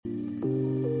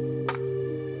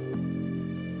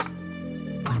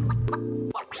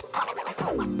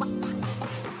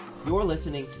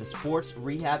listening to the Sports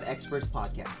Rehab Experts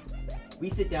Podcast. We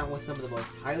sit down with some of the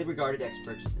most highly regarded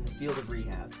experts in the field of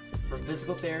rehab, from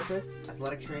physical therapists,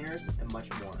 athletic trainers, and much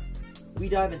more. We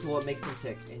dive into what makes them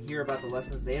tick and hear about the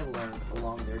lessons they have learned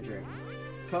along their journey.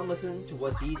 Come listen to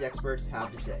what these experts have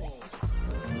to say.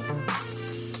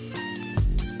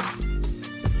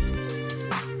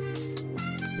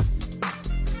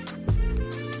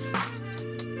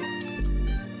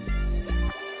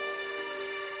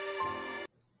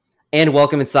 And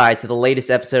welcome inside to the latest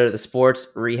episode of the Sports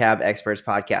Rehab Experts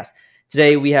Podcast.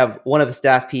 Today we have one of the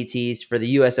staff PTs for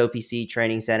the USOPC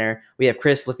Training Center. We have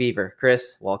Chris Lefevre.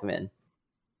 Chris, welcome in.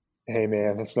 Hey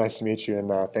man, it's nice to meet you,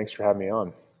 and thanks for having me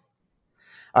on.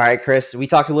 All right, Chris, we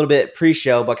talked a little bit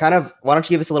pre-show, but why don't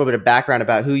you give us a little bit of background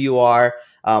about who you are,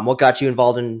 what got you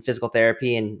involved in physical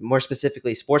therapy, and more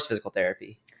specifically, sports physical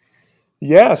therapy?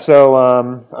 Yeah, so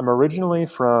I'm originally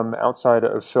from outside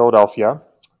of Philadelphia,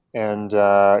 and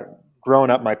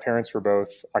growing up, my parents were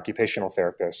both occupational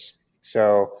therapists.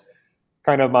 So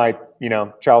kind of my,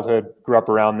 childhood grew up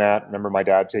around that. I remember my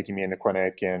dad taking me into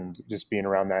clinic and just being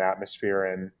around that atmosphere.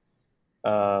 And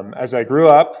as I grew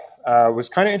up, was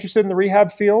kind of interested in the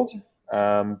rehab field,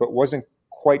 but wasn't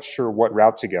quite sure what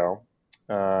route to go.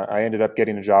 I ended up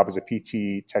getting a job as a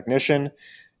PT technician,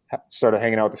 started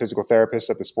hanging out with the physical therapist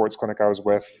at the sports clinic I was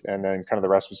with, and then kind of the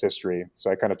rest was history. So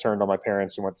I kind of turned on my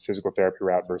parents and went the physical therapy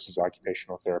route versus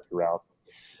occupational therapy route.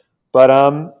 But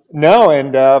from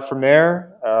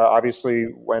there, obviously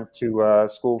went to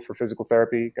school for physical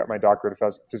therapy, got my doctorate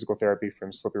of physical therapy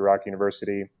from Slippery Rock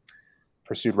University,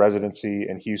 pursued residency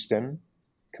in Houston,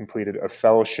 completed a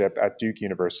fellowship at Duke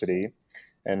University.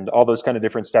 And all those kind of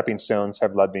different stepping stones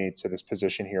have led me to this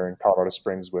position here in Colorado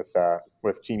Springs with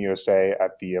Team USA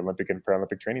at the Olympic and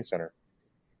Paralympic Training Center.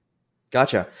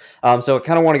 Gotcha. So I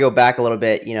kind of want to go back a little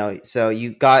bit, so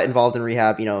you got involved in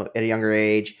rehab, at a younger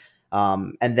age.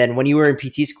 And then when you were in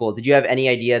PT school, did you have any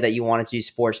idea that you wanted to do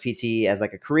sports PT as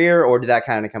like a career, or did that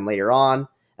kind of come later on?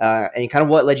 And kind of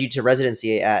what led you to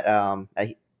residency at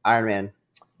Ironman?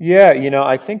 Yeah,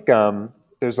 I think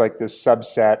there's like this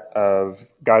subset of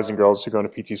guys and girls who go into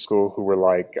PT school who were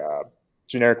like,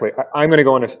 generically, I'm going to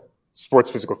go into sports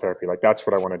physical therapy. Like, that's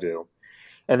what I want to do.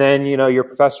 And then, your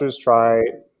professors try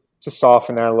to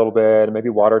soften that a little bit and maybe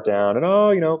water it down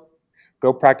and,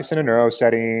 go practice in a neuro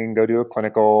setting, go do a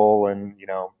clinical and,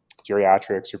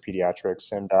 geriatrics or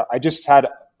pediatrics. And I just had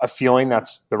a feeling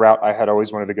that's the route I had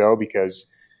always wanted to go because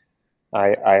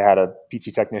I had a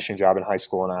PT technician job in high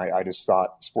school and I just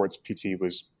thought sports PT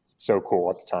was so cool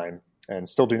at the time and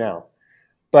still do now.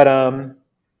 But so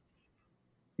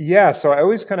I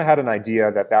always kind of had an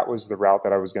idea that was the route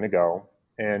that I was going to go.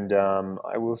 And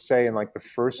I will say in like the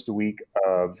first week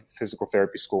of physical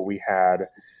therapy school, we had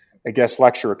a guest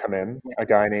lecturer come in, a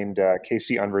guy named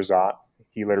Casey Unverzat.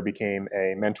 He later became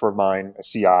a mentor of mine, a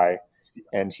CI,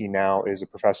 and he now is a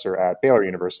professor at Baylor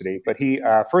University. But he,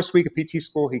 first week of PT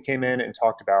school, he came in and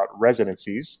talked about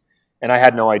residencies. And I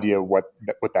had no idea what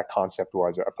that concept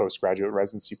was, a postgraduate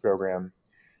residency program.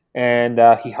 And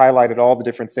he highlighted all the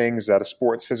different things that a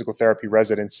sports physical therapy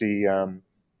residency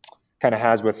kind of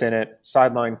has within it: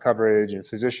 sideline coverage and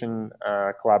physician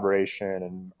collaboration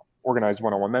and organized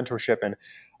one-on-one mentorship. And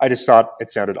I just thought it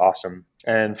sounded awesome.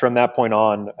 And from that point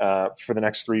on, for the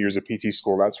next 3 years of PT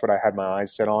school, that's what I had my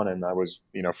eyes set on. And I was,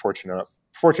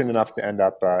 fortunate enough to end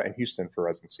up in Houston for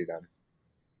residency then.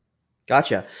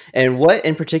 Gotcha. And what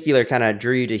in particular kind of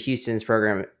drew you to Houston's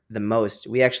program the most?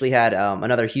 We actually had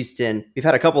we've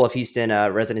had a couple of Houston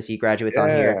residency graduates on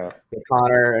here. We had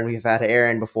Connor and we've had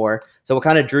Aaron before. So what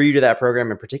kind of drew you to that program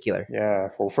in particular? Yeah,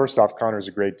 well, first off, Connor's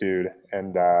a great dude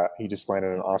and he just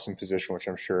landed an awesome position, which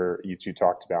I'm sure you two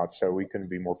talked about. So we couldn't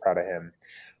be more proud of him.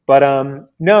 But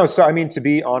to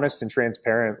be honest and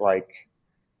transparent,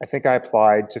 I think I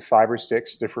applied to 5 or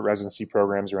 6 different residency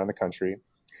programs around the country.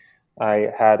 I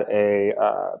had a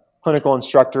clinical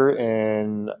instructor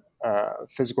in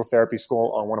physical therapy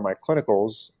school on one of my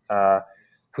clinicals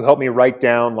who helped me write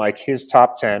down his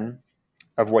top 10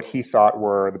 of what he thought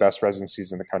were the best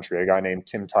residencies in the country. A guy named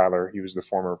Tim Tyler. He was the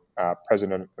former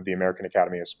president of the American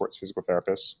Academy of Sports Physical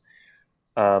Therapists.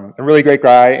 A really great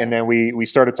guy. And then we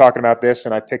started talking about this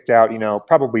and I picked out,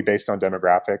 probably based on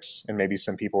demographics and maybe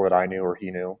some people that I knew or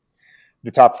he knew,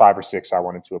 the top 5 or 6 I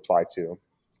wanted to apply to.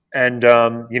 And,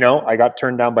 I got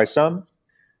turned down by some.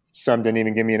 Some didn't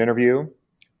even give me an interview.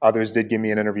 Others did give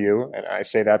me an interview. And I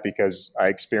say that because I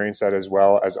experienced that as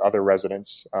well as other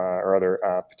residents or other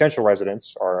potential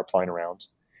residents are applying around.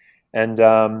 And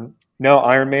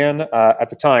Ironman, at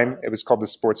the time, it was called the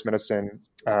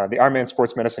Ironman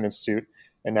Sports Medicine Institute.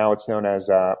 And now it's known as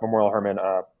Memorial Hermann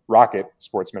Rocket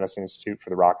Sports Medicine Institute for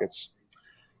the Rockets.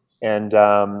 And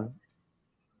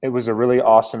it was a really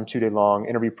awesome 2 day long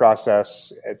interview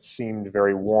process. It seemed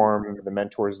very warm. The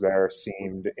mentors there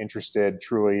seemed interested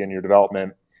truly in your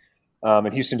development.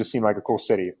 And Houston just seemed like a cool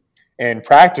city. And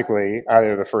practically, they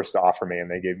were the first to offer me,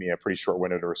 and they gave me a pretty short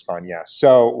window to respond yes.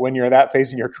 So when you're at that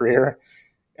phase in your career,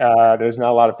 there's not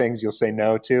a lot of things you'll say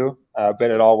no to, but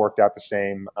it all worked out the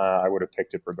same. I would have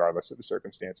picked it regardless of the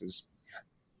circumstances.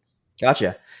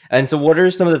 Gotcha. And so what are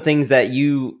some of the things that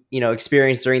you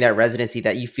experienced during that residency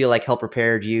that you feel like helped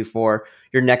prepared you for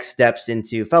your next steps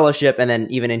into fellowship and then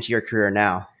even into your career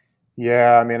now?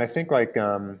 Yeah, I mean, I think like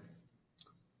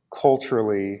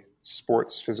culturally,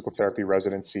 sports physical therapy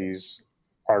residencies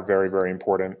are very, very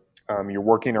important. You're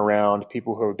working around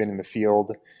people who have been in the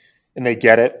field and they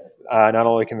get it. Not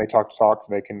only can they talk,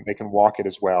 they can walk it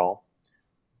as well.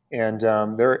 And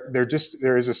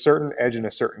there is a certain edge and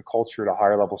a certain culture to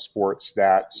higher level sports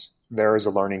that there is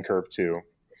a learning curve too.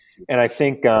 And I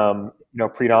think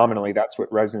predominantly that's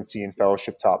what residency and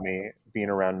fellowship taught me, being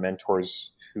around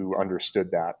mentors who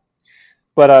understood that.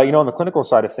 But on the clinical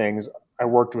side of things, I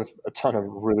worked with a ton of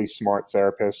really smart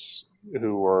therapists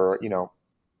who were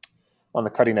on the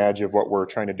cutting edge of what we're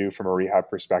trying to do from a rehab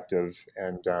perspective,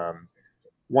 and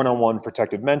one-on-one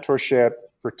protected mentorship,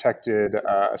 protected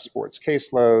sports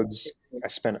caseloads. I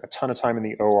spent a ton of time in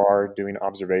the OR doing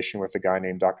observation with a guy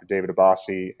named Dr. David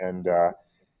Abbasi, and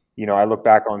I look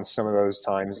back on some of those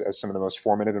times as some of the most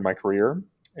formative in my career,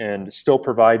 and still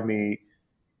provide me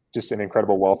just an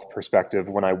incredible wealth of perspective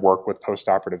when I work with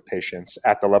post-operative patients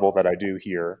at the level that I do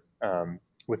here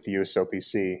with the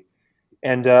USOPC.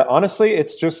 And honestly,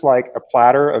 it's just like a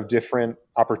platter of different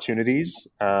opportunities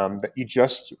that you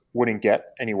just wouldn't get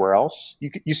anywhere else.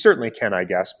 You certainly can, I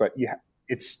guess, but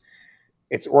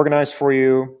it's organized for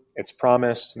you. It's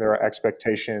promised. There are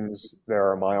expectations.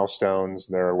 There are milestones.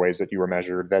 There are ways that you are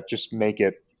measured that just make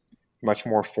it much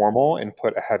more formal and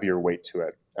put a heavier weight to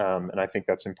it. And I think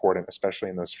that's important, especially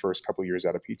in those first couple of years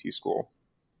out of PT school.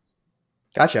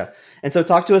 Gotcha. And so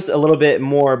talk to us a little bit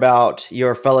more about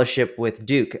your fellowship with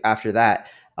Duke after that.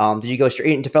 Did you go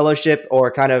straight into fellowship,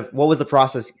 or kind of what was the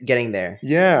process getting there?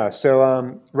 Yeah,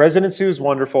 so residency was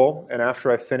wonderful. And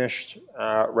after I finished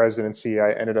residency,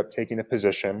 I ended up taking a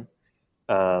position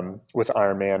with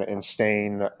Ironman and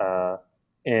staying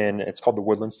it's called the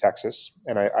Woodlands, Texas.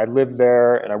 And I lived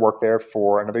there and I worked there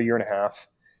for another year and a half.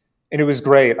 And it was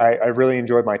great. I really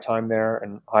enjoyed my time there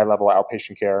and high-level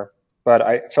outpatient care. But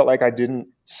I felt like I didn't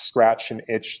scratch an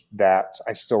itch that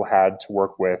I still had to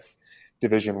work with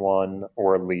Division I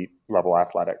or elite level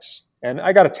athletics. And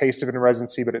I got a taste of it in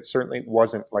residency, but it certainly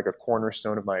wasn't like a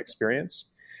cornerstone of my experience.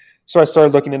 So I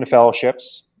started looking into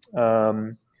fellowships. There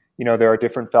are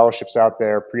different fellowships out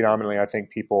there. Predominantly, I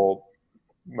think people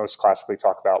most classically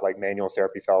talk about like manual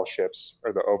therapy fellowships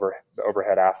or the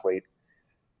overhead athlete.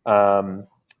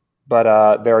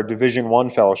 But there are Division I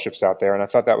fellowships out there, and I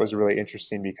thought that was really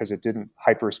interesting because it didn't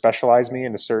hyper specialize me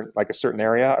in a certain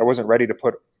area. I wasn't ready to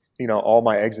put all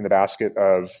my eggs in the basket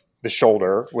of the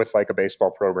shoulder with like a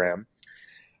baseball program.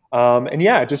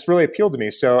 It just really appealed to me.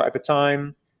 So at the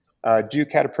time,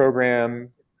 Duke had a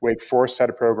program, Wake Forest had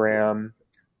a program.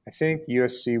 I think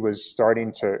USC was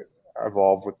starting to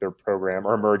evolve with their program,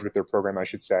 or emerge with their program, I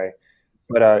should say.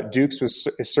 But Duke's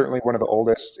is certainly one of the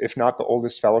oldest, if not the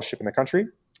oldest fellowship in the country.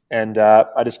 And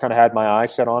I just kind of had my eye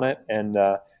set on it. And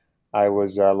I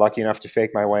was lucky enough to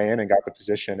fake my way in and got the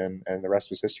position, and the rest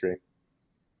was history.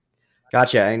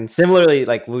 Gotcha. And similarly,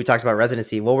 like we talked about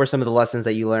residency, what were some of the lessons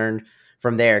that you learned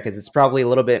from there? Because it's probably a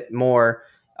little bit more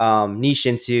niche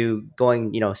into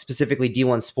going, specifically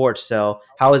D1 sports. So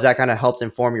how has that kind of helped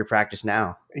inform your practice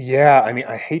now? Yeah, I mean,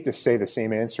 I hate to say the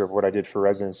same answer of what I did for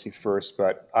residency first,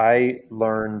 but I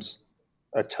learned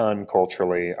a ton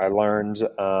culturally. I learned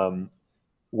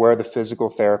where the physical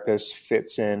therapist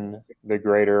fits in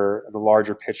the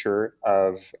larger picture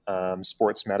of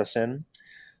sports medicine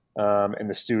and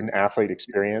the student athlete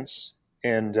experience.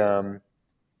 And,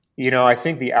 I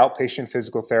think the outpatient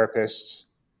physical therapist,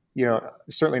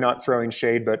 certainly not throwing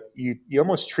shade, but you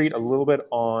almost treat a little bit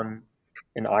on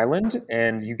an island,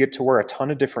 and you get to wear a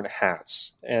ton of different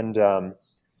hats. And,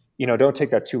 don't take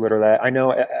that too literally. I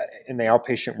know in the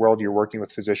outpatient world, you're working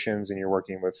with physicians and you're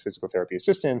working with physical therapy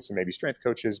assistants and maybe strength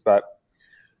coaches, but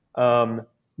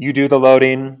you do the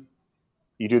loading,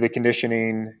 you do the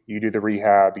conditioning, you do the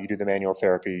rehab, you do the manual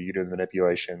therapy, you do the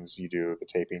manipulations, you do the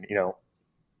taping.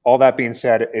 All that being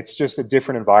said, it's just a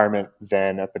different environment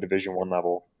than at the Division I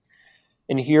level.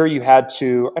 And here you had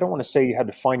to, I don't want to say you had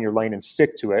to find your lane and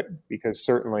stick to it, because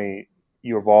certainly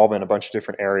you evolve in a bunch of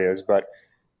different areas, but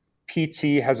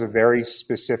PT has a very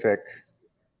specific,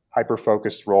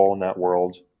 hyper-focused role in that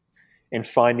world. and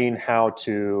finding how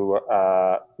to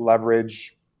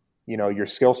leverage, your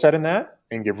skill set in that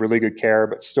and give really good care,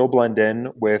 but still blend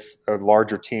in with a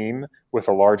larger team with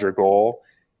a larger goal,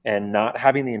 and not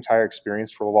having the entire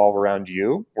experience revolve around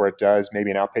you, where it does maybe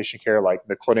an outpatient care, like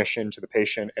the clinician to the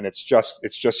patient, and it's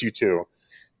just you two.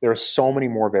 There are so many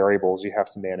more variables you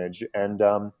have to manage, and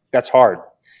that's hard.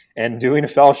 And doing a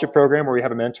fellowship program where you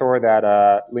have a mentor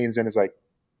that leans in is like,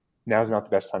 now's not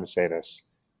the best time to say this,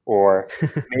 or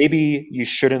maybe you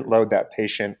shouldn't load that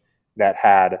patient that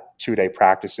had 2-day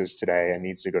practices today and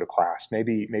needs to go to class.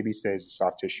 Maybe today's a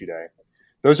soft tissue day.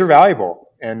 Those are valuable,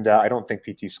 and I don't think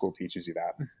PT school teaches you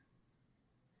that.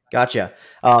 Gotcha.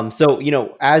 So,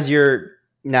 as you're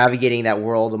navigating that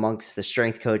world amongst the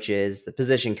strength coaches, the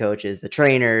position coaches, the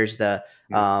trainers, the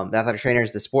athletic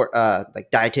trainers, the sport,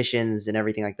 like dietitians and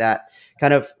everything like that,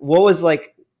 kind of what was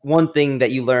like one thing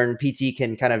that you learned PT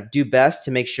can kind of do best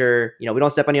to make sure, we don't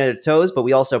step on any other toes, but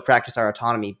we also practice our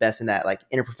autonomy best in that like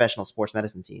interprofessional sports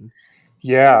medicine scene?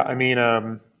 Yeah, I mean,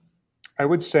 I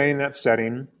would say in that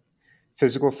setting,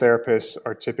 physical therapists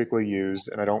are typically used,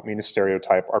 and I don't mean to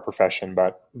stereotype our profession,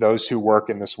 but those who work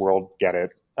in this world get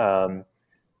it.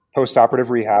 Post-operative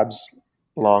rehabs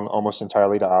belong almost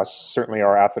entirely to us. Certainly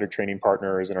our athletic training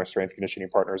partners and our strength conditioning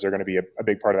partners are going to be a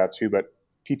big part of that too, but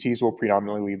PTs will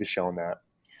predominantly lead the show in that.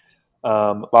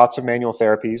 Lots of manual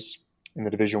therapies. In the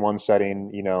Division I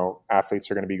setting, athletes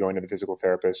are going to be going to the physical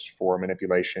therapist for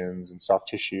manipulations and soft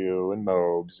tissue and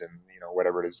MOBs and,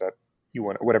 whatever it is that you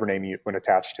want, whatever name you want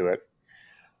attached to it.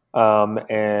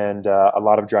 And a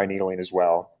lot of dry needling as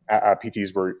well.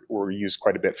 PTs were used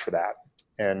quite a bit for that.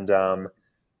 And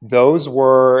those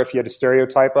were, if you had to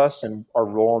stereotype us and our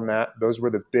role in that, those were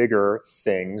the bigger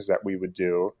things that we would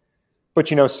do. But,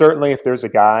 certainly if there's a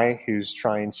guy who's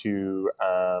trying to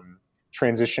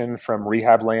transition from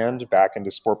rehab land back into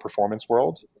sport performance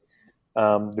world,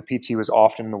 the PT was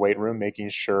often in the weight room making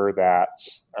sure that,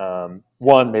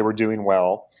 one, they were doing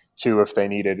well. Two, if they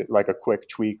needed like a quick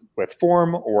tweak with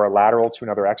form or a lateral to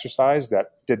another exercise that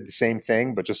did the same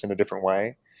thing, but just in a different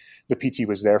way, the PT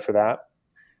was there for that.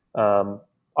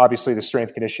 Obviously, the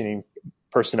strength conditioning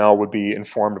personnel would be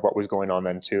informed of what was going on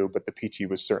then too, but the PT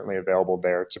was certainly available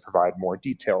there to provide more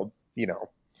detailed,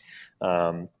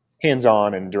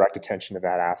 hands-on and direct attention to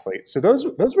that athlete. So those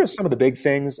were some of the big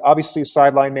things. Obviously,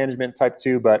 sideline management type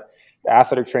 2, but the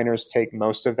athletic trainers take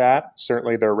most of that.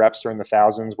 Certainly, their reps are in the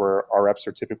thousands, where our reps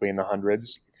are typically in the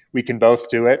hundreds. We can both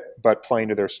do it, but playing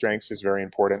to their strengths is very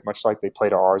important, much like they play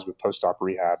to ours with post-op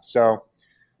rehab. So,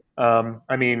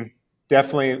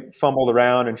 definitely fumbled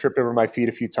around and tripped over my feet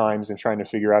a few times in trying to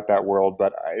figure out that world,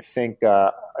 but I think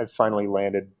I finally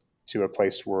landed to a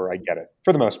place where I get it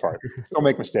for the most part. Still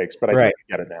make mistakes, but I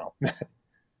get it now.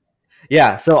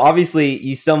 Yeah. So obviously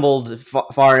you stumbled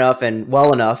far enough and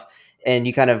well enough, and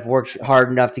you kind of worked hard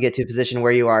enough to get to a position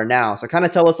where you are now. So kind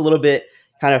of tell us a little bit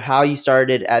kind of how you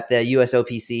started at the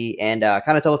USOPC, and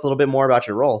kind of tell us a little bit more about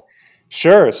your role.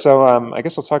 Sure. So I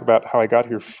guess I'll talk about how I got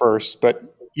here first, but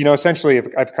essentially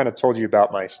I've kind of told you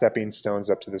about my stepping stones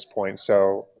up to this point.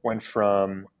 So went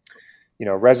from,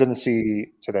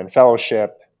 residency to then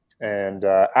fellowship. And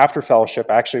after fellowship,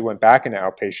 I actually went back into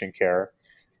outpatient care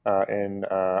in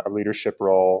a leadership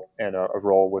role and a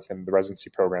role within the residency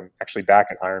program, actually back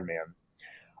at Ironman.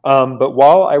 But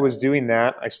while I was doing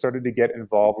that, I started to get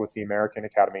involved with the American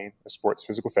Academy of Sports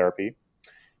Physical Therapy.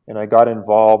 And I got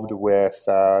involved with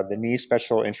the Knee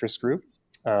Special Interest Group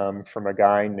from a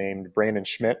guy named Brandon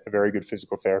Schmidt, a very good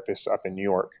physical therapist up in New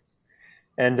York.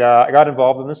 And I got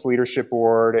involved in this leadership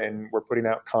board, and we're putting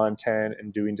out content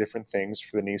and doing different things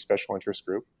for the Knee Special Interest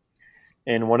Group.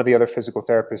 And one of the other physical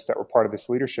therapists that were part of this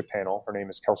leadership panel, her name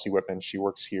is Kelsey Whitman. She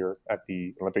works here at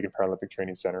the Olympic and Paralympic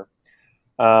Training Center.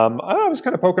 I was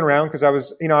kind of poking around because I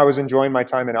was enjoying my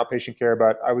time in outpatient care,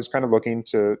 but I was kind of looking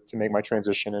to make my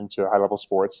transition into high-level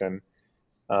sports. And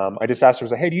I just asked her, I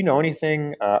was like, hey, do you know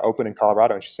anything open in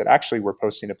Colorado? And she said, actually, we're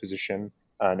posting a position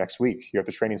next week here at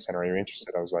the training center. Are you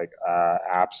interested? I was like,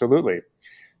 absolutely.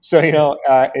 So,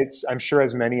 I'm sure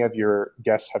as many of your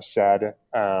guests have said,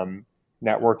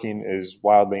 networking is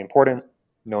wildly important,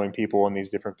 knowing people in these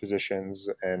different positions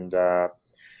and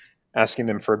asking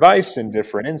them for advice and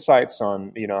different insights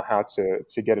on, how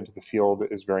to get into the field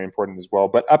is very important as well.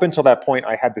 But up until that point,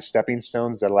 I had the stepping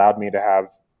stones that allowed me to have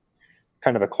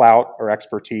kind of the clout or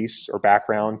expertise or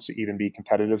background to even be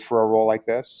competitive for a role like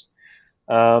this.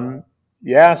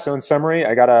 So in summary,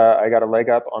 I got a leg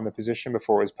up on the position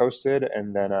before it was posted,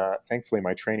 and then thankfully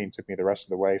my training took me the rest of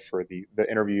the way for the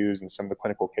interviews and some of the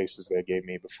clinical cases they gave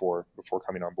me before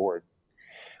coming on board.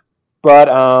 But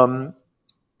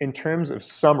in terms of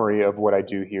summary of what I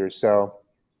do here, so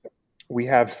We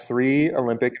have three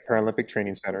Olympic and Paralympic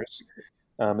training centers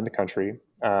in the country.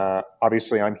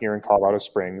 Obviously, I'm here in Colorado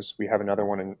Springs. We have another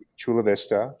one in Chula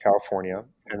Vista, California,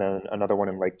 and then another one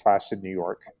in Lake Placid, New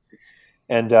York.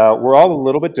 And we're all a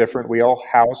little bit different. We all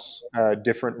house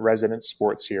different resident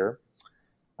sports here,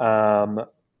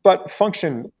 but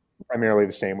function primarily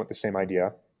the same with the same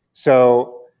idea.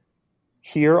 So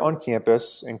here on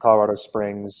campus in Colorado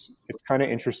Springs, it's kind of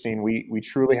interesting. We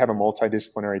truly have a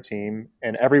multidisciplinary team,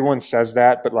 and everyone says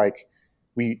that, but like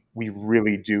we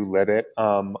really do live it.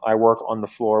 I work on the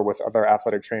floor with other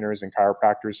athletic trainers and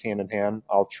chiropractors hand in hand.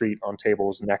 I'll treat on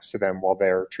tables next to them while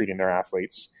they're treating their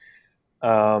athletes.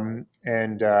 That's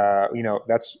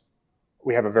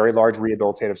we have a very large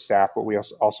rehabilitative staff, but we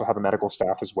also have a medical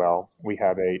staff as well. We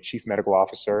have a chief medical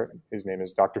officer. His name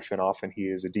is Dr. Finoff, and he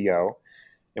is a DO.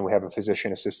 And we have a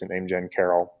physician assistant named Jen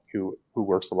Carroll who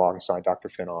works alongside Dr.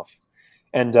 Finoff.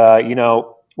 And,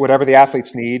 whatever the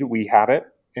athletes need, we have it.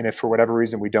 And if for whatever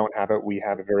reason we don't have it, we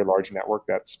have a very large network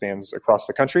that spans across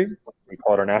the country. We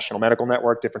call it our National Medical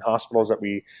Network, different hospitals that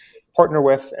we partner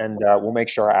with, and we'll make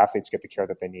sure our athletes get the care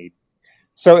that they need.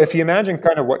 So if you imagine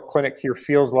kind of what clinic here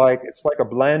feels like, it's like a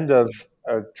blend of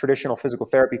a traditional physical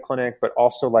therapy clinic, but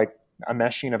also like a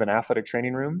meshing of an athletic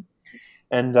training room.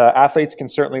 And athletes can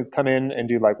certainly come in and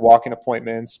do like walk-in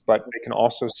appointments, but they can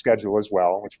also schedule as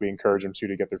well, which we encourage them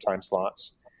to get their time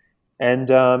slots. And,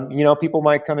 people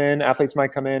might come in, athletes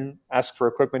might come in, ask for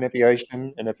a quick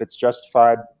manipulation. And if it's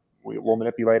justified, we'll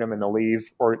manipulate them and they'll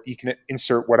leave, or you can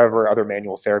insert whatever other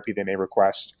manual therapy they may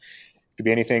request. It could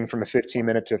be anything from a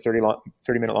 15-minute to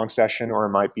 30-minute long session, or it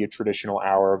might be a traditional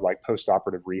hour of like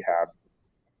post-operative rehab.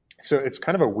 So it's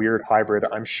kind of a weird hybrid.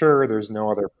 I'm sure there's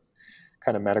no other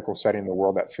kind of medical setting in the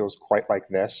world that feels quite like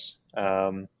this.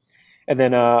 And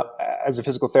then as a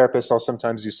physical therapist, I'll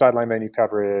sometimes do sideline venue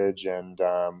coverage, and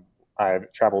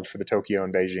I've traveled for the Tokyo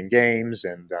and Beijing games,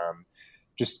 and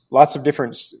just lots of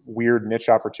different weird niche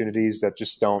opportunities that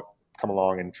just don't come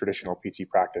along in traditional PT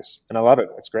practice. And I love it.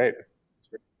 It's great.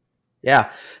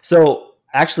 Yeah. So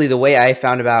actually, the way I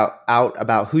found out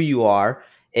about who you are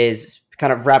is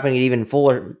kind of wrapping it even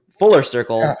fuller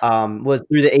circle. Was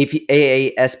through the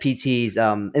AASPT's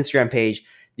Instagram page.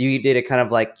 You did a kind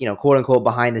of like, quote unquote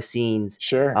behind the scenes,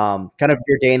 Sure. kind of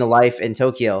your day in the life in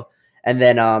Tokyo, and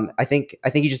then I think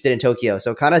you just did in Tokyo.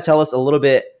 So kind of tell us a little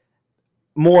bit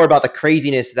more about the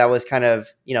craziness that was kind of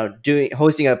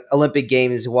hosting a Olympic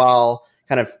Games while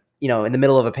kind of in the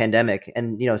middle of a pandemic,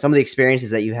 and some of the experiences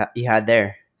that you had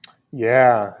there.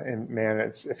 Yeah, and man,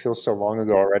 it feels so long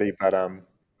ago already, but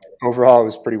overall it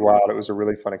was pretty wild. It was a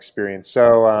really fun experience.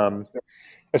 So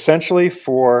essentially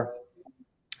for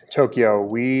Tokyo,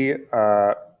 we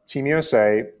Team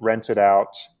USA rented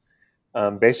out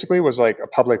basically was like a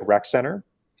public rec center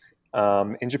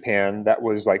in Japan that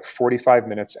was like 45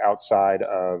 minutes outside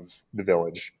of the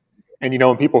village. And,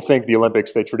 when people think the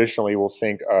Olympics, they traditionally will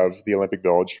think of the Olympic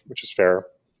Village, which is fair.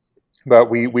 But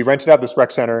we rented out this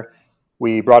rec center.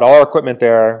 We brought all our equipment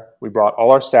there. We brought all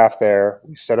our staff there.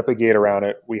 We set up a gate around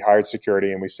it. We hired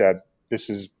security, and we said, this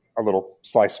is a little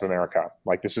slice of America.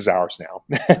 Like, this is ours now.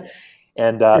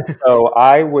 And so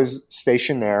I was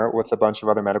stationed there with a bunch of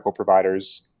other medical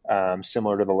providers,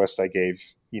 similar to the list I gave,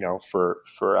 for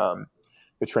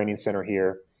the training center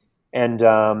here. And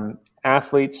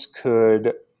athletes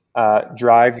could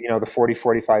drive, the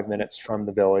 45 minutes from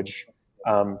the village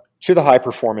to the high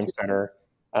performance center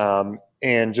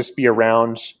and just be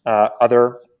around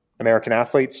other American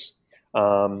athletes.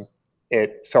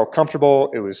 It felt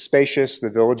comfortable. It was spacious. The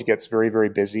village gets very, very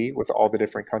busy with all the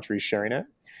different countries sharing it.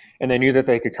 And they knew that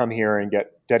they could come here and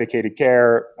get dedicated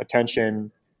care,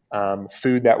 attention,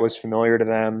 food that was familiar to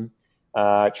them,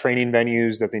 training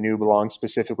venues that they knew belonged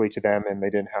specifically to them, and they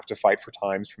didn't have to fight for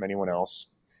times from anyone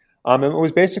else. And it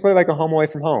was basically like a home away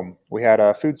from home. We had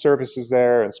food services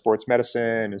there and sports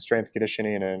medicine and strength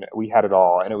conditioning, and we had it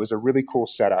all. And it was a really cool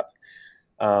setup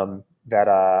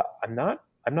that I'm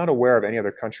not aware of any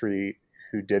other country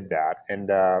who did that.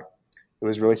 And it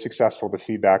was really successful. The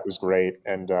feedback was great,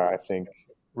 and I think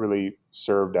really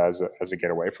served as a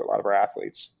getaway for a lot of our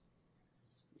athletes.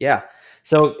 Yeah.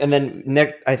 So, and then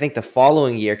next, I think the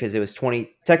following year, because it was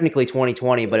technically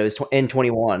 2020, but it was in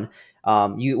 21.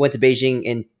 You went to Beijing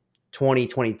in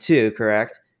 2022,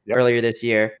 correct? Yep. Earlier this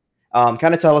year.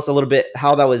 Kind of tell us a little bit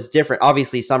how that was different.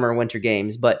 Obviously, summer and winter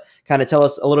games, but kind of tell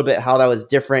us a little bit how that was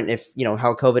different. If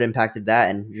how COVID impacted that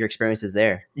and your experiences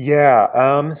there.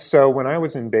 Yeah. So when I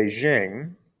was in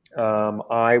Beijing,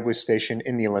 I was stationed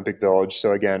in the Olympic Village.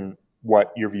 So again,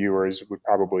 what your viewers would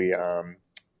probably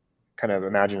kind of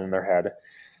imagine in their head.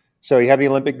 So you have the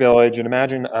Olympic Village, and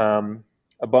imagine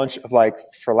a bunch of like,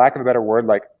 for lack of a better word,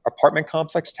 like apartment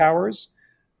complex towers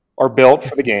are built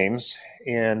for the games,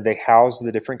 and they house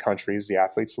the different countries. The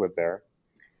athletes live there.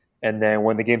 And then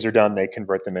when the games are done, they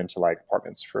convert them into like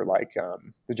apartments for like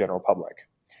the general public.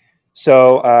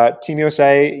 So Team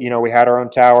USA, we had our own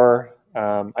tower.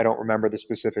 I don't remember the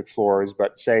specific floors,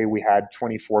 but say we had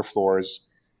 24 floors.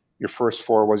 Your first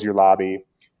floor was your lobby.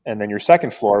 And then your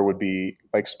second floor would be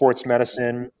like sports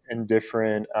medicine and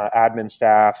different admin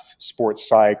staff, sports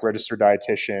psych, registered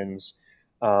dietitians,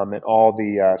 and all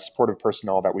the supportive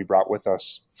personnel that we brought with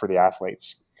us for the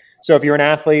athletes. So if you're an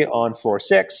athlete on floor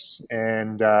 6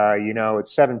 and,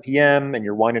 it's 7 p.m. and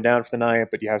you're winding down for the night,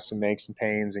 but you have some aches and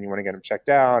pains and you want to get them checked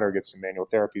out or get some manual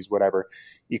therapies, whatever,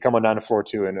 you come on down to floor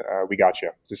 2 and we got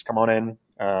you. Just come on in.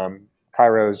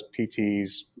 Chiros,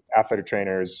 PTs, athletic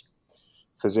trainers,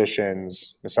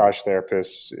 physicians, massage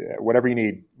therapists, whatever you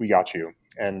need, we got you.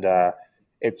 And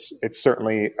it's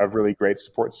certainly a really great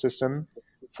support system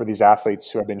for these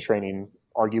athletes who have been training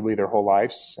arguably their whole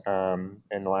lives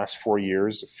in the last 4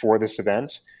 years for this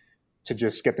event, to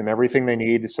just get them everything they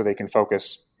need so they can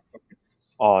focus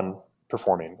on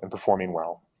performing and performing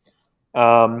well.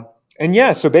 So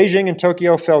Beijing and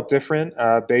Tokyo felt different.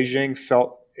 Beijing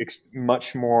felt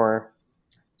much more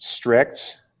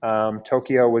strict.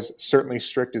 Tokyo was certainly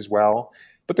strict as well,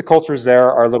 but the cultures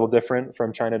there are a little different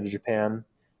from China to Japan.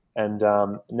 And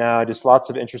now just lots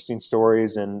of interesting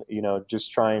stories and,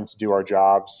 just trying to do our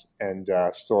jobs and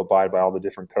still abide by all the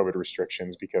different COVID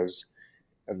restrictions, because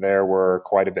there were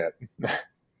quite a bit.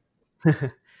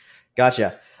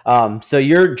 Gotcha. So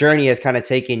your journey has kind of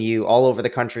taken you all over the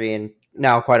country and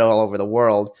now quite all over the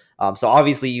world. So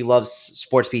obviously you love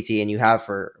sports PT and you have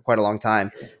for quite a long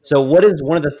time. So what is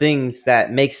one of the things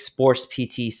that makes sports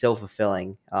PT so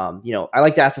fulfilling? I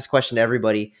like to ask this question to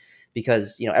everybody,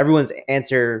 because everyone's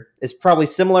answer is probably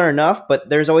similar enough, but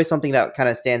there's always something that kind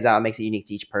of stands out and makes it unique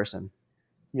to each person.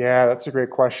 Yeah, that's a great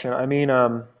question. I mean,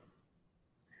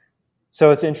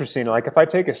 so it's interesting. Like if I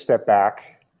take a step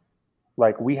back,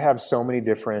 like we have so many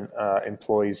different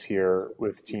employees here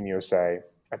with Team USA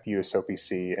at the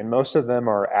USOPC, and most of them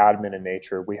are admin in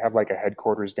nature. We have like a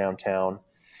headquarters downtown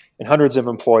and hundreds of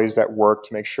employees that work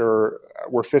to make sure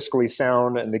we're fiscally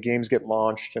sound and the games get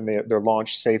launched and they're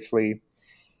launched safely.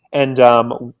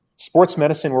 And sports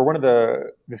medicine, we're one of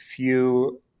the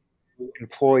few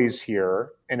employees here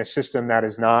in a system that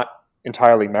is not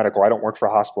entirely medical. I don't work for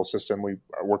a hospital system.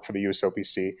 I work for the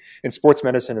USOPC. And sports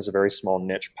medicine is a very small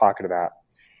niche pocket of that.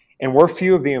 And we're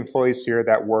few of the employees here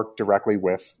that work directly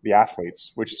with the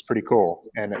athletes, which is pretty cool.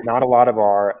 And not a lot of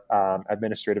our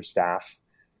administrative staff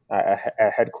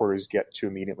at headquarters get to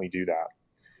immediately do that.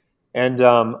 And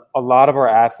a lot of our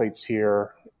athletes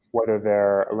here, whether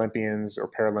they're Olympians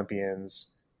or Paralympians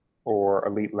or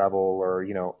elite level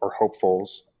or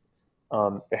hopefuls,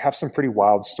 they have some pretty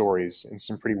wild stories and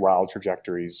some pretty wild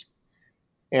trajectories.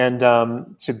 And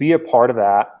to be a part of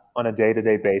that on a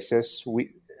day-to-day basis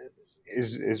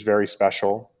is very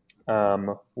special.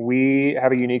 We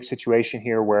have a unique situation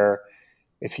here where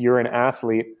if you're an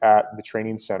athlete at the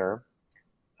training center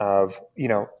of,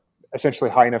 essentially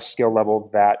high enough skill level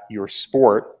that your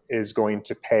sport is going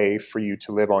to pay for you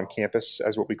to live on campus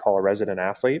as what we call a resident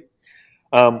athlete.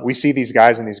 We see these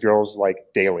guys and these girls like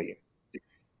daily.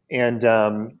 And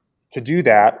to do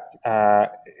that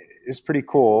is pretty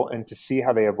cool. And to see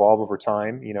how they evolve over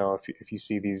time, if you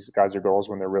see these guys or girls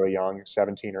when they're really young,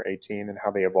 17 or 18, and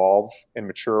how they evolve and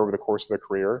mature over the course of their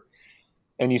career.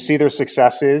 And you see their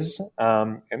successes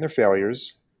and their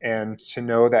failures. And to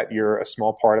know that you're a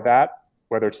small part of that,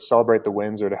 whether to celebrate the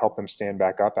wins or to help them stand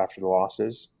back up after the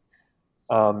losses,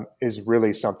 is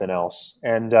really something else.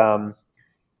 And, a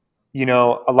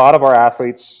lot of our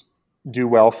athletes do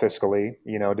well fiscally,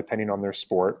 depending on their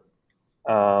sport.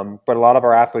 But a lot of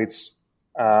our athletes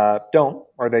don't,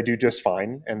 or they do just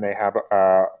fine, and they have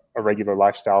a regular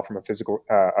lifestyle from a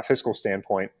fiscal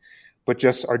standpoint, but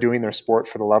just are doing their sport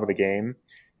for the love of the game.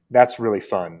 That's really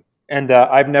fun. And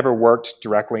I've never worked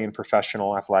directly in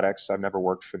professional athletics. I've never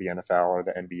worked for the NFL or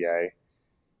the NBA.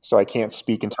 So I can't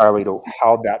speak entirely to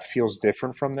how that feels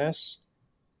different from this.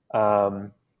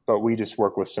 But we just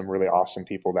work with some really awesome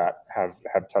people that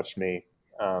have touched me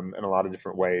in a lot of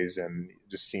different ways, and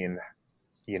just seeing,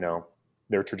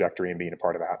 their trajectory and being a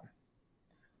part of that.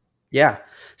 Yeah.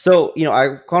 So,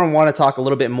 I kind of want to talk a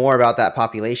little bit more about that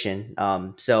population.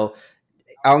 So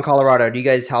out in Colorado, do you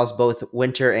guys house both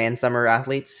winter and summer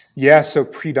athletes? Yeah, so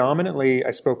predominantly, I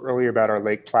spoke earlier about our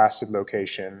Lake Placid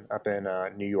location up in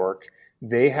New York.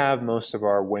 They have most of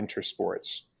our winter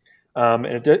sports. And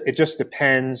it just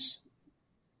depends.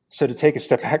 So to take a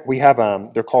step back, we have,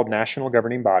 they're called national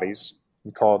governing bodies.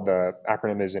 We call it, the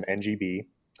acronym is an NGB.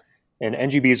 And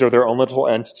NGBs are their own little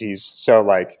entities. So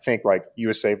like think like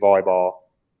USA Volleyball,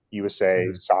 USA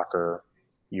Soccer,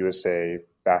 USA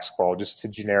Basketball, just to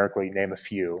generically name a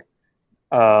few.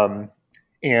 Um,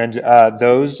 and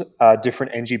those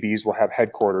different NGBs will have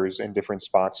headquarters in different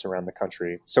spots around the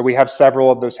country. So we have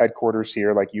several of those headquarters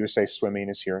here, like USA Swimming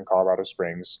is here in Colorado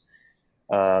Springs.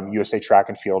 USA Track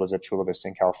and Field is at Chula Vista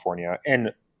in California.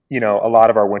 And, you know, a lot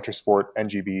of our winter sport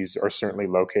NGBs are certainly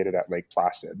located at Lake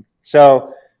Placid.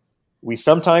 So we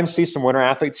sometimes see some winter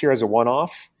athletes here as a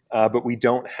one-off, but we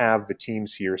don't have the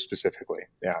teams here specifically.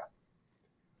 Yeah.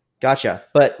 Gotcha.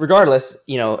 But regardless,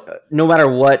 no matter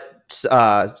what,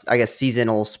 I guess,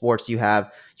 seasonal sports you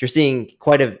have, you're seeing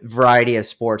quite a variety of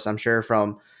sports. I'm sure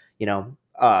from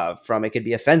it could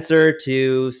be a fencer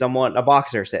to a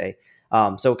boxer, say.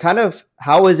 So kind of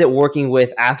how is it working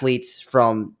with athletes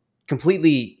from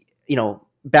completely,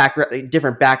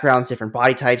 different backgrounds, different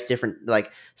body types, different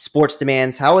like sports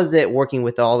demands? How is it working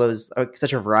with all those,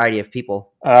 such a variety of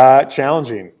people?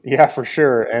 Challenging. Yeah, for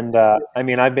sure. And I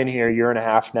mean, I've been here a year and a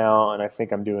half now, and I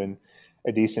think I'm doing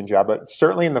a decent job. But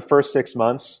certainly in the first 6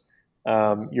 months,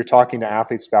 you're talking to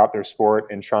athletes about their sport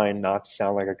and trying not to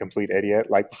sound like a complete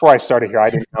idiot. Like before I started here, I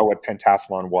didn't know what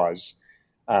pentathlon was,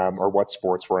 or what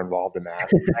sports were involved in that.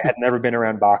 I had never been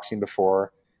around boxing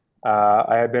before.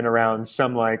 I had been around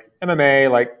some like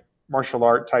MMA, like martial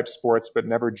art type sports, but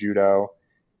never judo.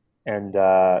 And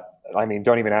I mean,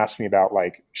 don't even ask me about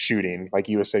like shooting. Like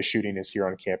USA Shooting is here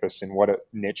on campus, and what a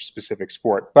niche specific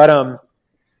sport. But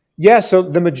yeah, so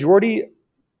the majority,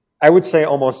 I would say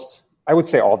all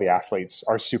the athletes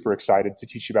are super excited to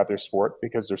teach you about their sport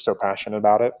because they're so passionate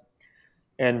about it.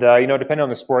 And depending on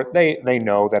the sport, they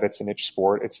know that it's a niche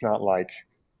sport. It's not like,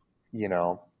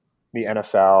 the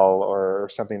NFL or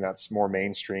something that's more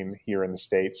mainstream here in the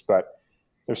States, but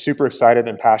they're super excited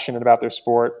and passionate about their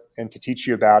sport, and to teach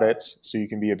you about it so you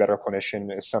can be a better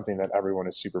clinician is something that everyone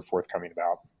is super forthcoming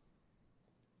about.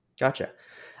 Gotcha.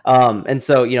 And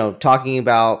so, talking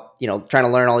about, trying to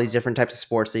learn all these different types of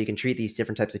sports so you can treat these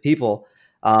different types of people.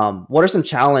 What are some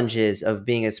challenges of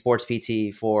being a sports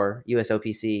PT for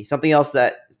USOPC? Something else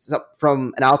that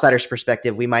from an outsider's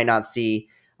perspective, we might not see,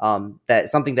 that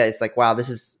something that it's like, wow,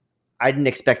 I didn't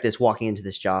expect this walking into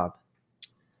this job.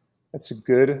 That's a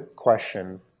good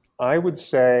question. I would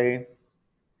say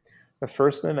the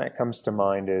first thing that comes to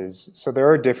mind is, so there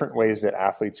are different ways that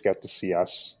athletes get to see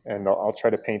us, and I'll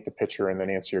try to paint the picture and then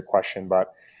answer your question.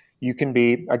 But you can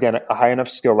be, again, a high enough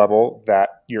skill level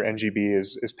that your NGB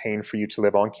is paying for you to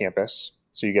live on campus.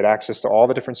 So you get access to all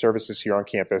the different services here on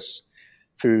campus: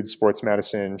 food, sports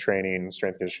medicine, training,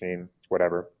 strength conditioning,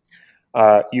 whatever.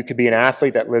 You could be an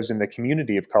athlete that lives in the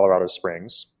community of Colorado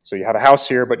Springs. So you have a house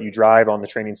here, but you drive on the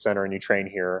training center and you train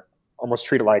here. Almost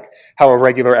treat it like how a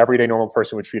regular, everyday, normal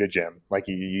person would treat a gym. Like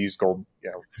you use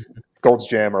Gold's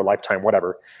Gym or Lifetime,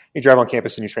 whatever. You drive on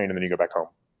campus and you train, and then you go back home.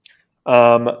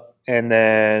 And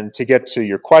then to get to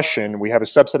your question, we have a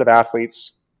subset of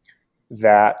athletes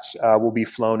that will be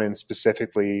flown in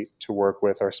specifically to work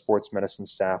with our sports medicine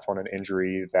staff on an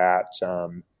injury that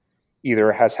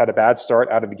either has had a bad start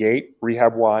out of the gate,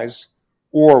 rehab-wise,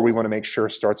 or we want to make sure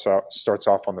starts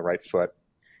off on the right foot.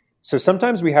 So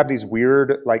sometimes we have these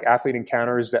weird like athlete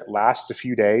encounters that last a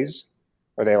few days,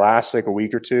 or they last like a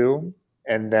week or two,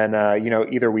 and then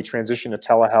either we transition to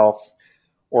telehealth,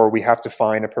 or we have to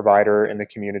find a provider in the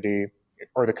community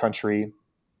or the country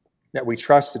that we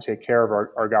trust to take care of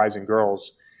our guys and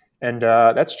girls, and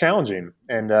that's challenging.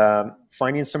 And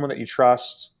finding someone that you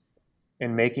trust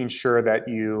and making sure that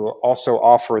you also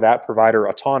offer that provider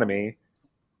autonomy,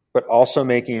 but also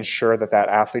making sure that that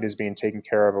athlete is being taken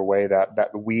care of a way that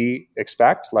we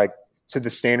expect, like to the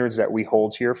standards that we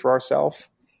hold here for ourselves,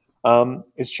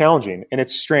 is challenging. And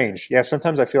it's strange. Yeah,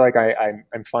 sometimes I feel like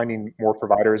I'm finding more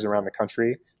providers around the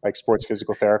country, like sports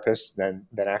physical therapists, than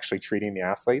actually treating the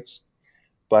athletes.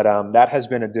 But that has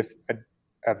been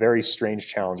a very strange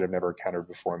challenge I've never encountered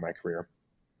before in my career.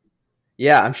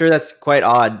 Yeah, I'm sure that's quite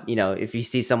odd, if you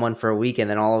see someone for a week and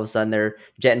then all of a sudden they're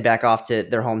jetting back off to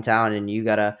their hometown, and you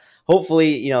gotta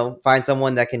hopefully, find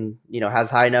someone that can,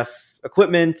 has high enough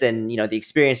equipment and, the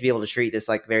experience to be able to treat this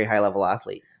like very high level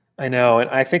athlete. I know. And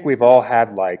I think we've all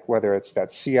had, like, whether it's that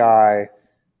CI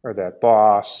or that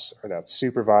boss or that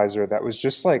supervisor that was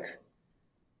just like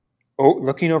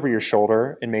looking over your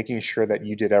shoulder and making sure that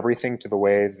you did everything to the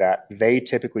way that they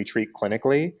typically treat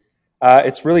clinically.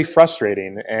 It's really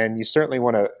frustrating, and you certainly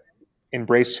want to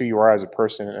embrace who you are as a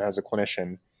person and as a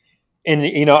clinician.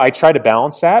 And I try to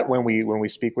balance that when we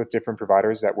speak with different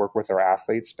providers that work with our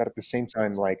athletes, but at the same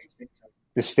time, like,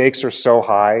 the stakes are so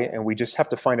high, and we just have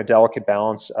to find a delicate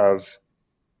balance of,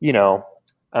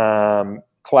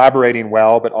 collaborating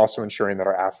well, but also ensuring that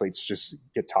our athletes just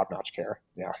get top-notch care.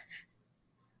 Yeah.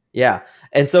 Yeah.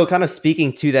 And so kind of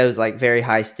speaking to those like very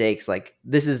high stakes, like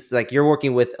this is like you're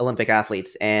working with Olympic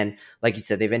athletes and like you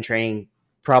said, they've been training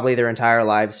probably their entire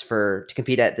lives to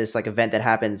compete at this like event that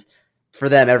happens for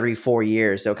them every 4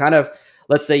 years. So kind of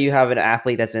let's say you have an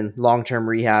athlete that's in long-term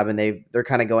rehab and they're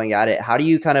kind of going at it. How do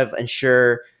you kind of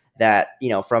ensure that,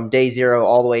 from day zero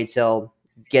all the way till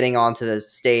getting onto the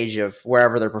stage of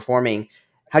wherever they're performing,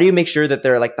 how do you make sure that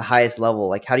they're like the highest level?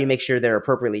 Like how do you make sure they're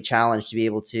appropriately challenged to be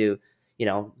able to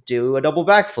do a double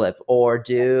backflip or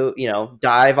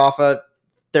dive off a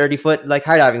 30-foot like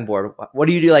high diving board? What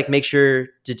do you do? Like make sure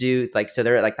to do like, so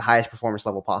they're at like the highest performance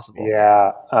level possible.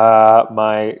 Yeah.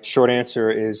 My short answer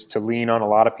is to lean on a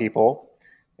lot of people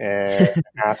and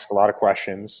ask a lot of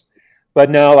questions.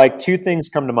 But no, like two things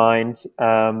come to mind.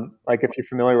 Like if you're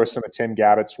familiar with some of Tim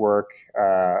Gabbett's work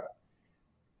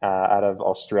out of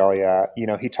Australia,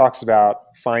 he talks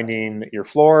about finding your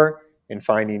floor and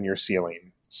finding your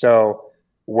ceiling. So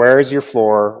where is your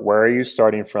floor? Where are you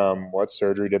starting from? What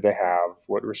surgery did they have?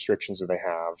 What restrictions do they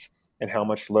have? And how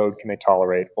much load can they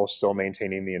tolerate while still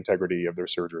maintaining the integrity of their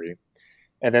surgery?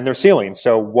 And then their ceiling.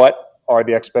 So what are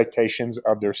the expectations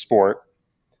of their sport?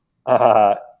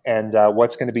 And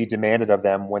what's going to be demanded of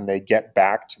them when they get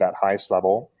back to that highest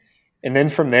level? And then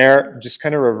from there, just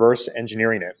kind of reverse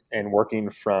engineering it and working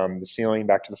from the ceiling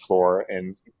back to the floor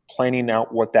and planning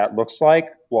out what that looks like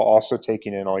while also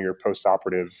taking in all your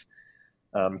post-operative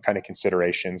kind of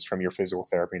considerations from your physical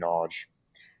therapy knowledge.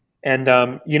 And,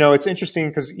 it's interesting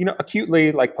because,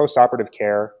 acutely, like post-operative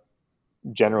care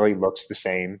generally looks the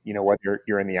same, whether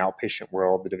you're in the outpatient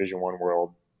world, the Division I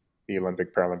world, the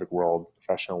Olympic, Paralympic world,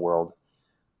 professional world.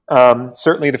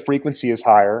 Certainly the frequency is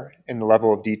higher and the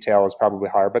level of detail is probably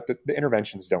higher, but the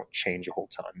interventions don't change a whole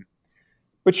ton.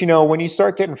 But, when you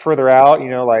start getting further out,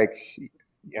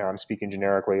 I'm speaking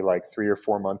generically, like 3 or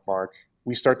 4 month mark,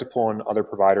 we start to pull in other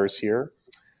providers here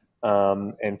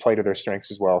and play to their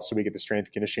strengths as well. So we get the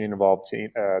strength conditioning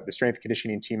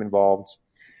team involved.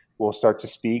 We'll start to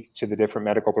speak to the different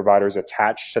medical providers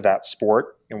attached to that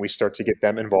sport, and we start to get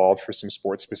them involved for some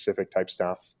sport-specific type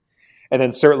stuff. And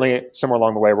then certainly somewhere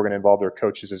along the way, we're going to involve their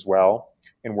coaches as well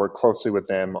and work closely with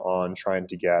them on trying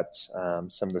to get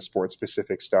some of the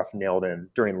sport-specific stuff nailed in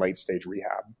during late-stage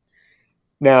rehab.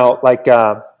 Now, like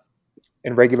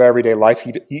in regular everyday life,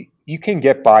 you can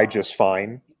get by just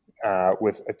fine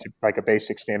with a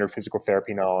basic standard physical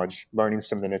therapy knowledge, learning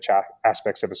some of the niche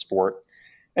aspects of a sport,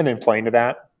 and then playing to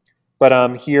that.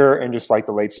 But here in just like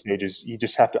the late stages, you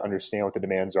just have to understand what the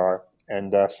demands are.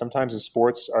 And sometimes the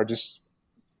sports are just,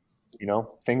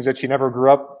 things that you never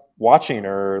grew up watching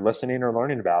or listening or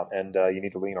learning about. And you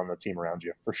need to lean on the team around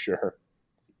you for sure.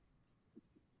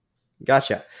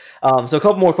 Gotcha. So a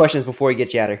couple more questions before we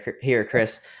get you out of here,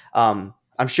 Chris. I'm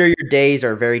sure your days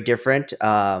are very different,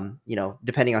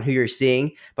 depending on who you're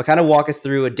seeing, but kind of walk us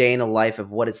through a day in the life of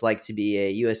what it's like to be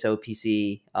a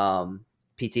USOPC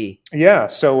PT. Yeah.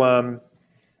 So,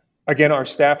 again, our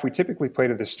staff, we typically play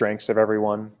to the strengths of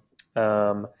everyone.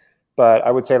 But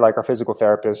I would say like our physical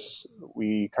therapists,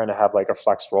 we kind of have like a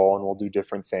flex role and we'll do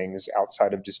different things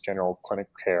outside of just general clinic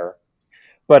care.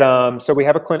 But so we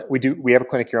have a clinic. We have a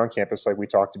clinic here on campus, like we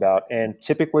talked about, and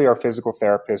typically our physical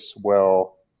therapists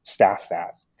will staff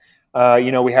that.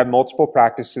 We have multiple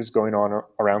practices going on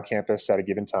around campus at a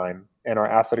given time, and our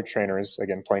athletic trainers,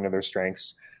 again playing to their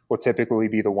strengths, will typically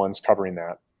be the ones covering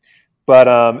that.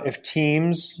 But if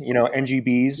teams,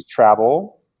 NGBs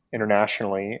travel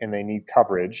internationally and they need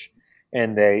coverage,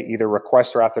 and they either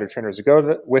request our athletic trainers to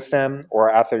go with them, or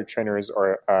our athletic trainers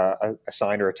are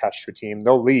assigned or attached to a team,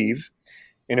 they'll leave.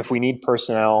 And if we need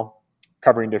personnel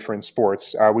covering different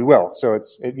sports, we will. So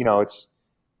it's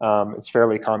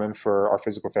fairly common for our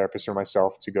physical therapist or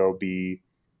myself to go be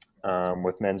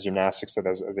with men's gymnastics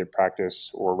as they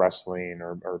practice, or wrestling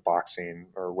or boxing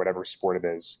or whatever sport it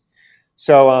is.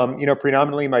 So,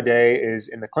 predominantly my day is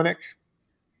in the clinic.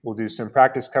 We'll do some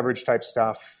practice coverage type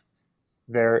stuff.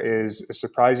 There is a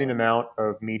surprising amount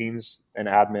of meetings and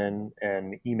admin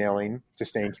and emailing to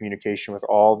stay in communication with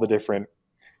all the different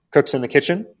cooks in the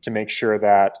kitchen to make sure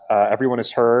that everyone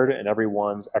is heard and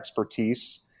everyone's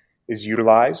expertise is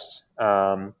utilized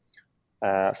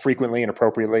frequently and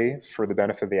appropriately for the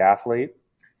benefit of the athlete.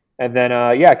 And then,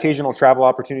 occasional travel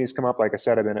opportunities come up. Like I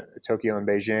said, I've been at Tokyo and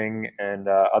Beijing, and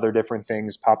other different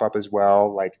things pop up as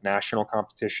well, like national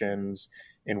competitions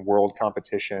and world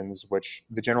competitions, which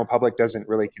the general public doesn't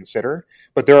really consider.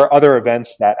 But there are other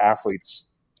events that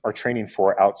athletes are training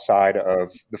for outside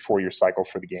of the 4-year cycle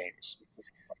for the games.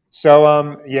 So,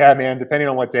 man, depending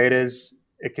on what day it is,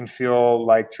 it can feel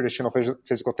like traditional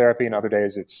physical therapy, and other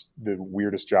days it's the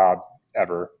weirdest job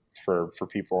ever for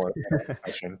people in our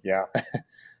profession. Yeah.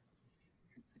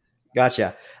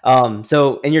 Gotcha.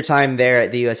 So in your time there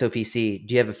at the USOPC,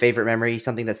 do you have a favorite memory,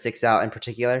 something that sticks out in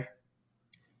particular?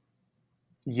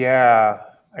 Yeah,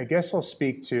 I guess I'll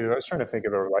speak to. I was trying to think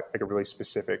of a really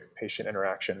specific patient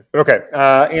interaction. But okay,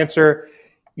 answer.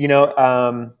 You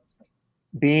know,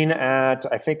 being at,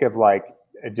 I think of like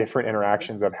different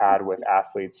interactions I've had with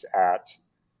athletes at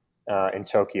in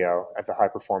Tokyo at the High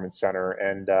Performance Center,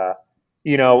 and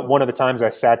you know, one of the times I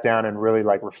sat down and really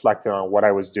like reflected on what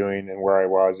I was doing and where I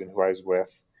was and who I was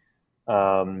with.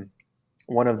 Um,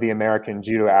 One of the American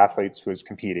judo athletes was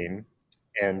competing,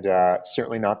 and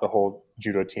certainly not the whole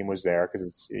judo team was there because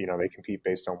it's, you know, they compete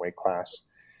based on weight class.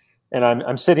 And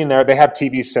I'm sitting there. They have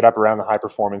TVs set up around the High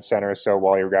Performance Center, so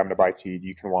while you're grabbing a bite to eat,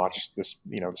 you can watch this,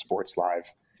 you know, the sports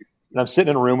live. And I'm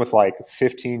sitting in a room with like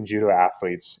 15 judo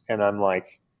athletes, and I'm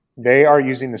like, they are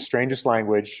using the strangest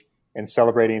language and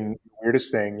celebrating the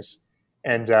weirdest things.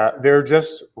 And they're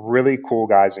just really cool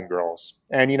guys and girls.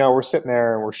 And, you know, we're sitting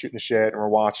there and we're shooting the shit and we're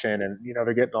watching, and, you know,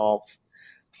 they're getting all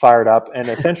fired up. And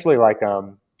essentially, like,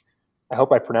 I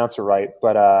hope I pronounce it right,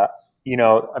 but, you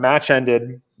know, a match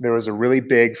ended. There was a really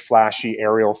big, flashy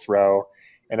aerial throw,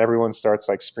 and everyone starts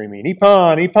like screaming,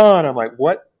 Ippon, Ippon. I'm like,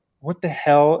 what the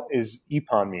hell is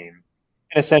Ippon mean?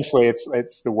 And essentially,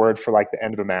 it's the word for like the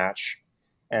end of a match.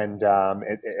 And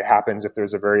it happens if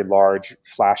there's a very large,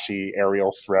 flashy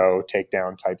aerial throw,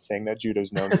 takedown type thing that judo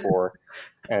is known for.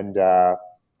 And the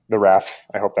ref,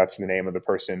 I hope that's the name of the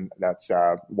person that's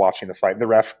watching the fight. The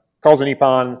ref calls an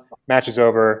Ippon, match is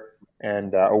over,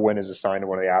 and a win is assigned to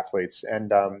one of the athletes.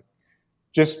 And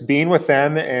just being with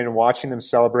them and watching them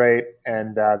celebrate,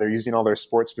 and they're using all their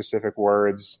sport-specific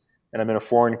words. And I'm in a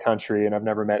foreign country, and I've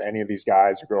never met any of these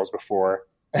guys or girls before.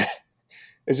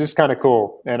 It's just kind of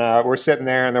cool. And we're sitting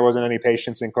there, and there wasn't any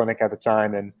patients in clinic at the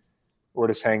time, and we're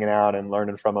just hanging out and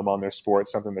learning from them on their sport,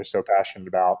 something they're so passionate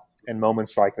about. And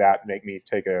moments like that make me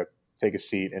take a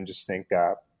seat and just think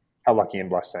how lucky and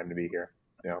blessed I am to be here.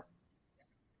 You know?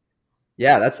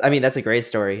 Yeah, I mean, that's a great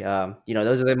story. You know,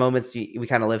 those are the moments we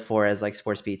kind of live for as like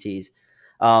sports PTs.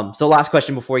 So last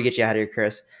question before we get you out of here,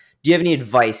 Chris. Do you have any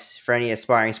advice for any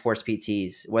aspiring sports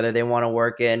PTs, whether they want to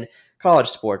work in college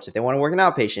sports, if they want to work in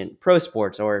outpatient, pro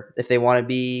sports, or if they want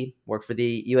to work for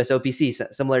the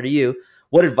USOPC, similar to you?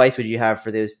 What advice would you have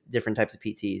for those different types of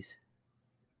PTs?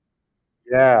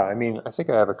 Yeah, I mean, I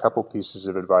think I have a couple pieces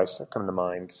of advice that come to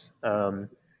mind.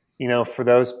 You know, for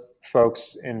those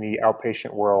folks in the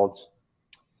outpatient world,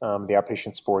 the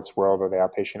outpatient sports world, or the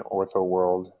outpatient ortho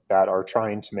world that are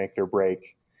trying to make their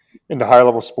break into higher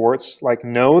level sports, like,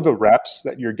 know the reps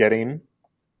that you're getting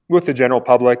with the general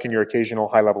public and your occasional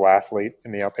high level athlete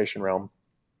in the outpatient realm.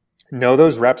 Know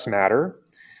those reps matter.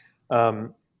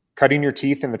 Cutting your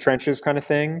teeth in the trenches kind of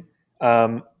thing.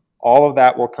 All of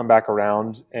that will come back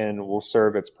around and will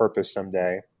serve its purpose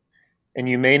someday. And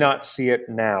you may not see it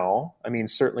now. I mean,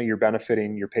 certainly you're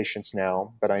benefiting your patients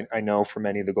now, but I know for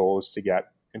many the goal is to get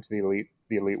into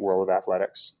the elite world of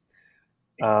athletics.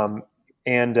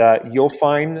 And you'll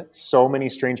find so many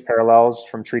strange parallels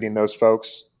from treating those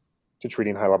folks to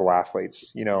treating high level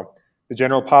athletes. You know, the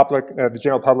general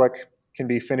public can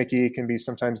be finicky, can be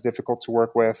sometimes difficult to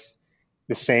work with.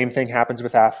 The same thing happens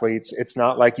with athletes. It's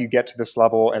not like you get to this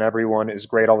level and everyone is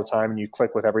great all the time and you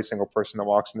click with every single person that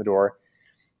walks in the door.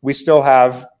 We still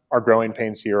have our growing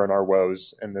pains here and our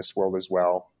woes in this world as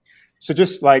well. So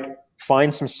just like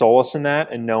find some solace in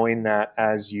that, and knowing that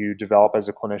as you develop as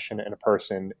a clinician and a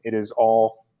person,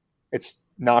 it's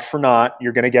not for naught.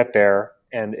 You're going to get there,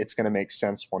 and it's going to make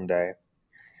sense one day.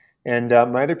 And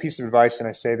my other piece of advice, and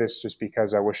I say this just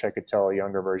because I wish I could tell a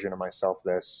younger version of myself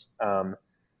this,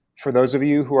 for those of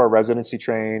you who are residency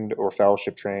trained or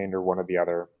fellowship trained or one or the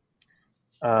other,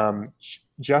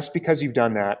 just because you've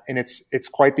done that, and it's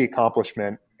quite the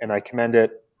accomplishment, and I commend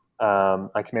it.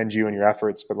 I commend you and your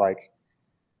efforts, but like,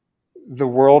 the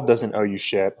world doesn't owe you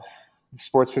shit.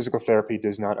 Sports physical therapy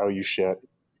does not owe you shit.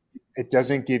 It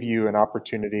doesn't give you an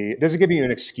opportunity. It doesn't give you an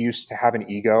excuse to have an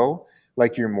ego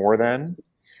like you're more than.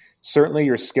 Certainly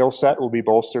your skill set will be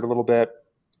bolstered a little bit.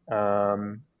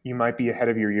 You might be ahead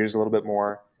of your years a little bit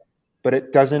more, but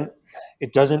it doesn't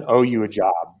owe you a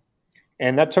job.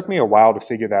 And that took me a while to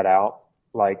figure that out,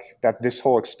 like that this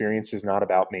whole experience is not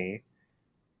about me.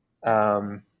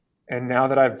 And now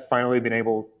that I've finally been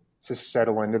able to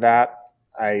settle into that,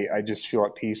 I just feel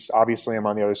at peace. Obviously, I'm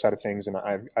on the other side of things, and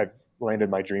I've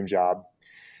landed my dream job.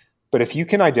 But if you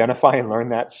can identify and learn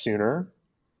that sooner,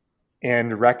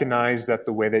 and recognize that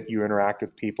the way that you interact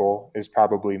with people is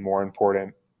probably more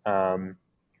important, than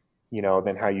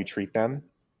how you treat them,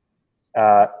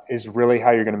 is really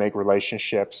how you're going to make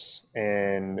relationships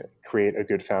and create a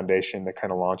good foundation to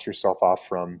kind of launch yourself off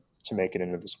from to make it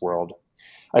into this world.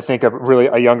 I think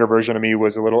a younger version of me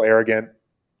was a little arrogant.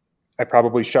 I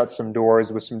probably shut some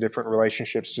doors with some different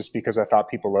relationships just because I thought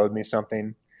people owed me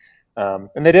something. And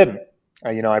they didn't.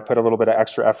 I put a little bit of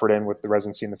extra effort in with the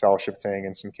residency and the fellowship thing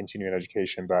and some continuing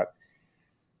education, but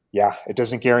yeah, it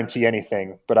doesn't guarantee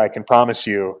anything, but I can promise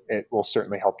you it will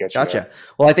certainly help get you Gotcha. there.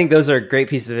 Well, I think those are great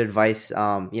pieces of advice.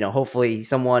 Hopefully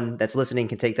someone that's listening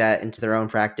can take that into their own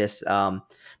practice.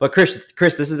 But Chris,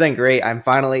 this has been great. I'm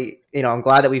glad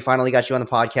that we finally got you on the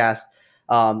podcast.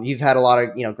 You've had a lot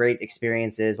of, great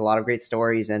experiences, a lot of great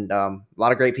stories, and a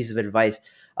lot of great pieces of advice.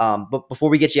 But before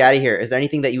we get you out of here, is there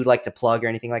anything that you would like to plug or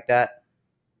anything like that?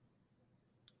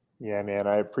 Yeah, man,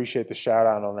 I appreciate the shout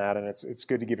out on that. And it's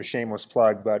good to give a shameless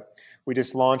plug, but we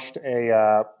just launched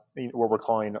what we're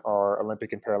calling our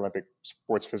Olympic and Paralympic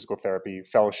Sports Physical Therapy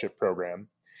Fellowship Program.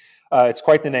 It's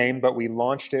quite the name, but we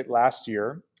launched it last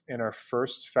year, and our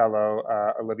first fellow,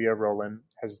 Olivia Rowland,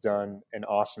 has done an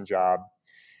awesome job.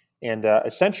 And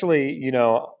essentially,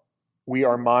 we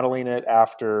are modeling it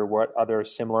after what other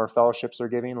similar fellowships are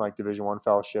giving, like Division I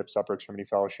fellowships, upper extremity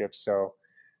fellowships. So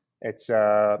it's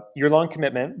a year-long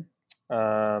commitment,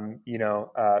 for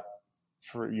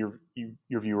your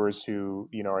viewers who,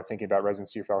 are thinking about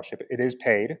residency or fellowship. It is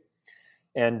paid.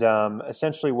 And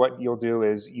essentially what you'll do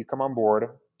is you come on board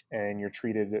and you're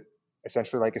treated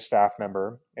essentially like a staff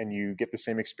member, and you get the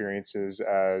same experiences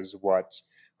as what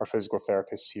our physical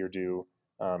therapists here do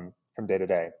from day to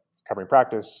day, covering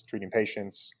practice, treating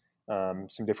patients,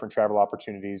 some different travel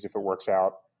opportunities if it works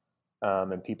out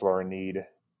and people are in need.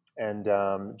 And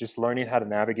just learning how to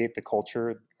navigate the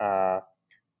culture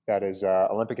that is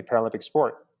Olympic and Paralympic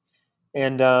sport.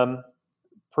 And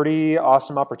pretty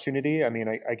awesome opportunity. I mean,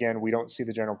 again, we don't see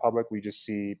the general public. We just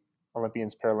see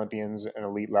Olympians, Paralympians, and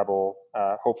elite level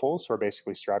hopefuls who are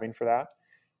basically striving for that.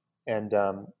 And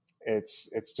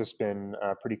it's just been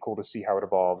pretty cool to see how it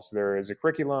evolves. There is a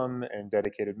curriculum and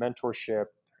dedicated mentorship,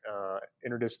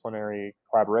 interdisciplinary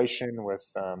collaboration with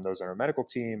those on our medical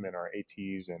team and our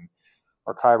ATs and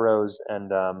our chiros,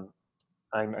 and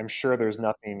I'm sure there's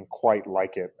nothing quite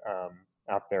like it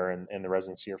out there in the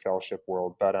residency or fellowship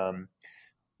world. But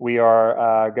we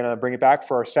are going to bring it back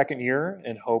for our second year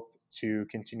and hope to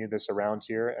continue this around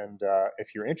here. And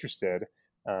if you're interested,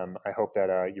 I hope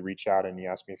that you reach out and you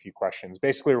ask me a few questions.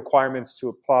 Basically, requirements to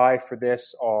apply for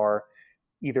this are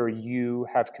either you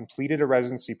have completed a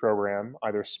residency program,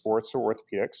 either sports or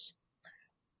orthopedics,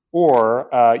 or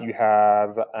you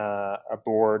have a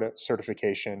board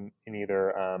certification in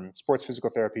either sports physical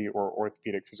therapy or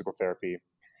orthopedic physical therapy.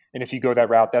 And if you go that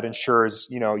route, that ensures,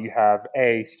 you have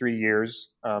A, 3 years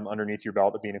underneath your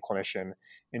belt of being a clinician,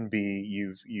 and B,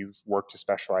 you've worked to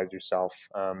specialize yourself.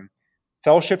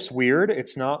 Fellowship's weird.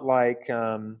 It's not like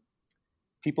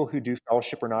people who do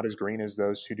fellowship are not as green as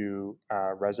those who do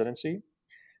residency.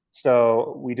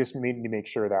 So we just need to make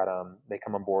sure that they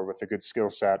come on board with a good skill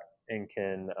set and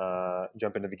can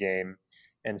jump into the game.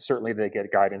 And certainly they get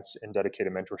guidance and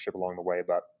dedicated mentorship along the way.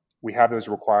 But we have those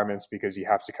requirements because you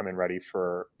have to come in ready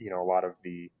for, a lot of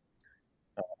the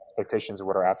expectations of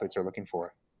what our athletes are looking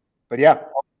for. But yeah,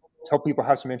 hope people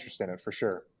have some interest in it for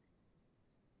sure.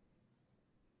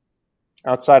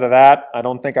 Outside of that, I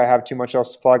don't think I have too much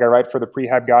else to plug. I write for the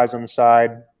Prehab Guys on the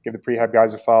side. Give the Prehab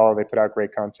Guys a follow. They put out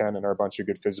great content and are a bunch of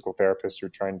good physical therapists who are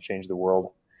trying to change the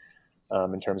world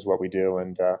in terms of what we do.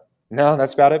 And no,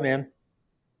 that's about it, man.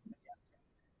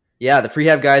 Yeah, the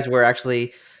Prehab Guys were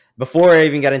actually, before I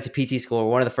even got into PT school,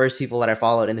 one of the first people that I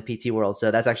followed in the PT world.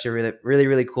 So that's actually really, really,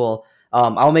 really cool.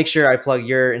 I'll make sure I plug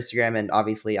your Instagram, and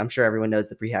obviously I'm sure everyone knows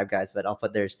the Prehab Guys, but I'll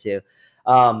put theirs too.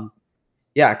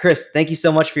 Yeah, Chris, thank you so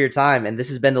much for your time. And this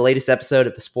has been the latest episode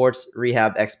of the Sports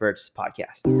Rehab Experts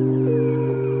podcast.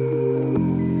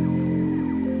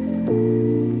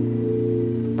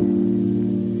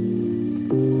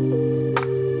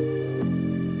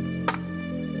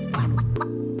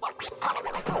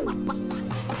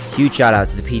 Huge shout out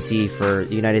to the PT for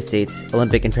the United States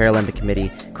Olympic and Paralympic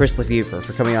Committee, Chris Lefevre,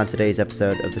 for coming on today's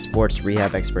episode of the Sports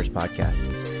Rehab Experts podcast.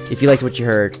 If you liked what you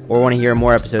heard or want to hear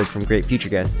more episodes from great future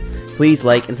guests, please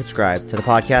like and subscribe to the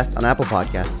podcast on Apple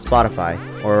Podcasts, Spotify,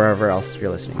 or wherever else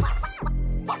you're listening.